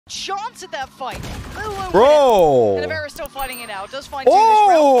chance at that fight. Bro. Canavera's still fighting it out. Does find two this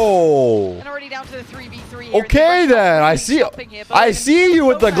round. And already down to the 3v3 here. Okay then. I see you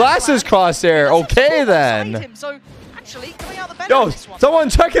with the glasses, Crosshair. Okay then. So actually coming out the better. Yo, someone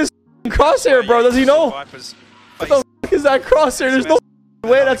check his Crosshair, bro. Does he know? What the fuck is that Crosshair? There's no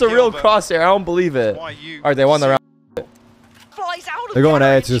way that's a real Crosshair. I don't believe it. Alright, they won the round. They're going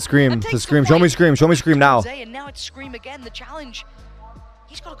A to Scream. To Scream. Show me Scream. Show me Scream now. And now it's Scream again. The challenge.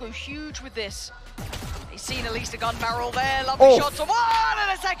 He's got to go huge with this. He's seen at least a gun barrel there. Lovely shots. One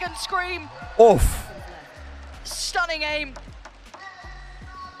and a second Scream. Oof. Stunning aim.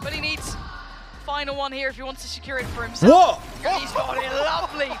 But he needs final one here if he wants to secure it for himself. Whoa. And he's got it.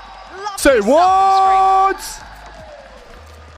 Lovely. Say what?